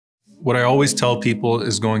What I always tell people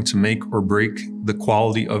is going to make or break the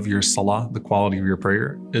quality of your salah, the quality of your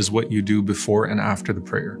prayer, is what you do before and after the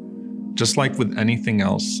prayer. Just like with anything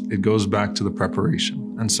else, it goes back to the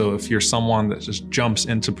preparation. And so if you're someone that just jumps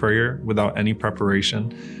into prayer without any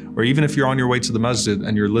preparation, or even if you're on your way to the masjid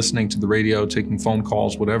and you're listening to the radio, taking phone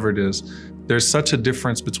calls, whatever it is, there's such a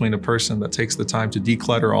difference between a person that takes the time to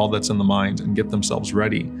declutter all that's in the mind and get themselves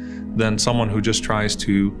ready than someone who just tries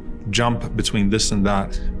to jump between this and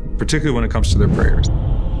that, particularly when it comes to their prayers.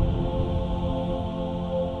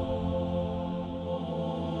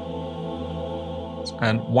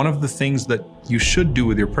 And one of the things that you should do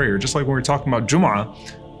with your prayer, just like when we're talking about Jum'ah,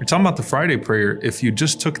 we're talking about the Friday prayer, if you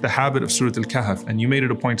just took the habit of Surah Al-Kahf and you made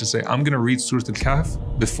it a point to say, I'm going to read Surah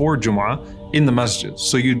Al-Kahf before Jum'ah in the masjid.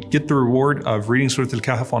 So you'd get the reward of reading Surah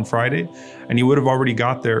Al-Kahf on Friday, and you would have already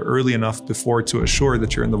got there early enough before to assure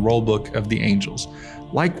that you're in the roll book of the angels.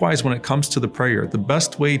 Likewise, when it comes to the prayer, the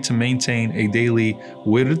best way to maintain a daily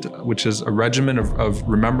wird, which is a regimen of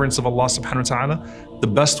remembrance of Allah subhanahu wa ta'ala, the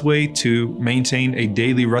best way to maintain a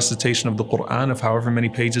daily recitation of the Quran of however many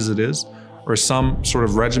pages it is, or some sort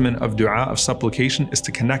of regimen of dua, of supplication, is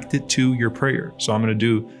to connect it to your prayer. So I'm going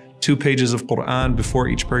to do 2 pages of Quran before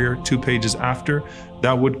each prayer, 2 pages after.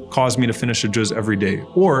 That would cause me to finish a juz every day.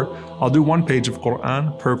 Or I'll do 1 page of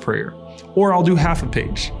Quran per prayer. Or I'll do half a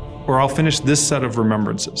page. Or I'll finish this set of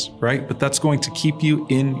remembrances, right? But that's going to keep you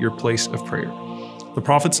in your place of prayer. The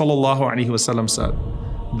Prophet ﷺ said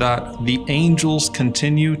that the angels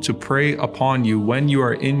continue to pray upon you when you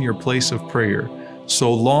are in your place of prayer,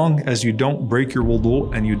 so long as you don't break your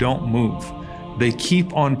wudu and you don't move. They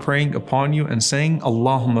keep on praying upon you and saying,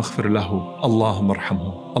 Allahumma ighfir lahu, Allahumma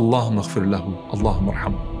arhamhu, Allahumma ighfir lahu, Allahumma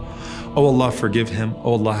arhamhu. Oh Allah, forgive him.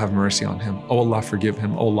 Oh Allah, have mercy on him. Oh Allah, forgive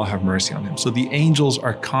him. Oh Allah, have mercy on him. So the angels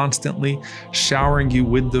are constantly showering you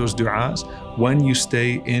with those du'as when you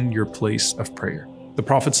stay in your place of prayer. The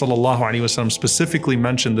Prophet ﷺ specifically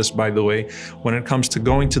mentioned this, by the way, when it comes to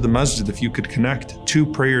going to the masjid, if you could connect 2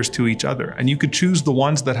 prayers to each other, and you could choose the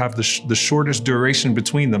ones that have the shortest duration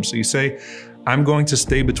between them. So you say, I'm going to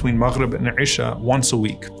stay between Maghrib and Isha once a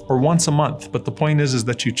week or once a month. But the point is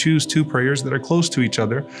that you choose 2 prayers that are close to each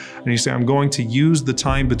other, and you say, I'm going to use the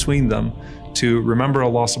time between them to remember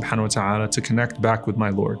Allah subhanahu wa ta'ala, to connect back with my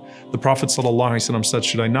Lord. The Prophet ﷺ said,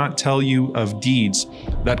 should I not tell you of deeds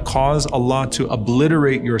that cause Allah to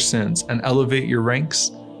obliterate your sins and elevate your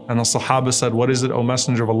ranks? And the Sahaba said, what is it, O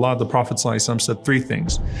Messenger of Allah? The Prophet ﷺ said 3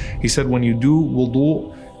 things. He said, when you do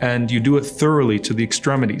wudu and you do it thoroughly to the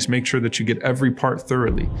extremities, make sure that you get every part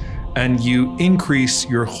thoroughly, and you increase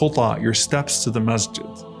your hota, your steps to the masjid,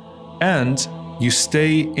 and you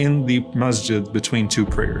stay in the masjid between 2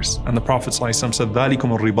 prayers. And the Prophet ﷺ said,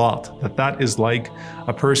 ذَلِكُمُ الرِّبَاطِ, that is like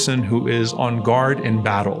a person who is on guard in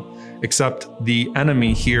battle, except the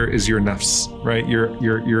enemy here is your nafs, right?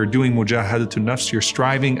 You're doing mujahadatul nafs, you're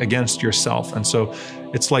striving against yourself. And so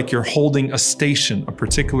it's like you're holding a station, a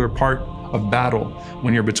particular part of battle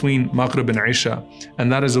when you're between Maghrib and Isha. And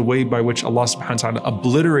that is a way by which Allah subhanahu wa ta'ala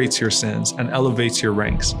obliterates your sins and elevates your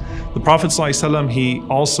ranks. The Prophet ﷺ, he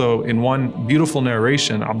also, in one beautiful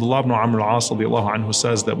narration, Abdullah ibn Amr al-As radiallahu anhu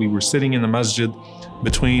says that we were sitting in the masjid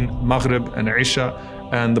between Maghrib and Isha,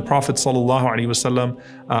 and the Prophet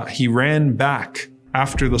ﷺ, he ran back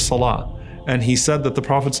after the salah, and he said that the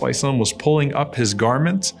Prophet ﷺ was pulling up his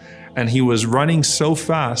garment, and he was running so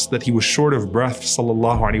fast that he was short of breath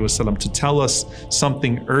ﷺ, to tell us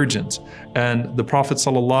something urgent. And the Prophet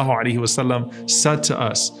ﷺ said to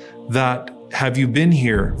us that, have you been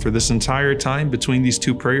here for this entire time between these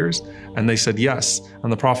 2 prayers? And they said yes.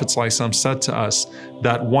 And the Prophet ﷺ said to us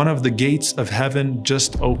that one of the gates of heaven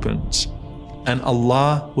just opened, and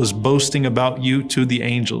Allah was boasting about you to the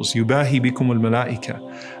angels. Yubahi bikum al-malaika.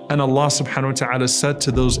 And Allah subhanahu wa ta'ala said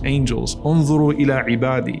to those angels, Unzuru ila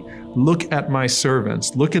ibadi. Look at my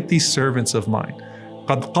servants. Look at these servants of mine.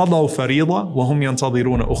 قَدْ قَضَوْا فَرِيضًا وَهُمْ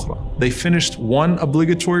يَنْتَظِرُونَ أُخْرَى. They finished one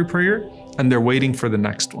obligatory prayer and they're waiting for the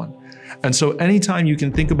next one. And so anytime you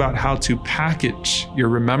can think about how to package your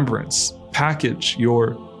remembrance, package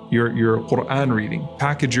your Quran reading,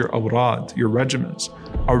 package your awrad, your regimens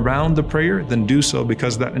around the prayer, then do so,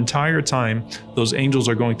 because that entire time those angels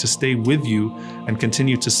are going to stay with you and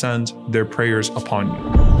continue to send their prayers upon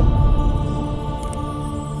you.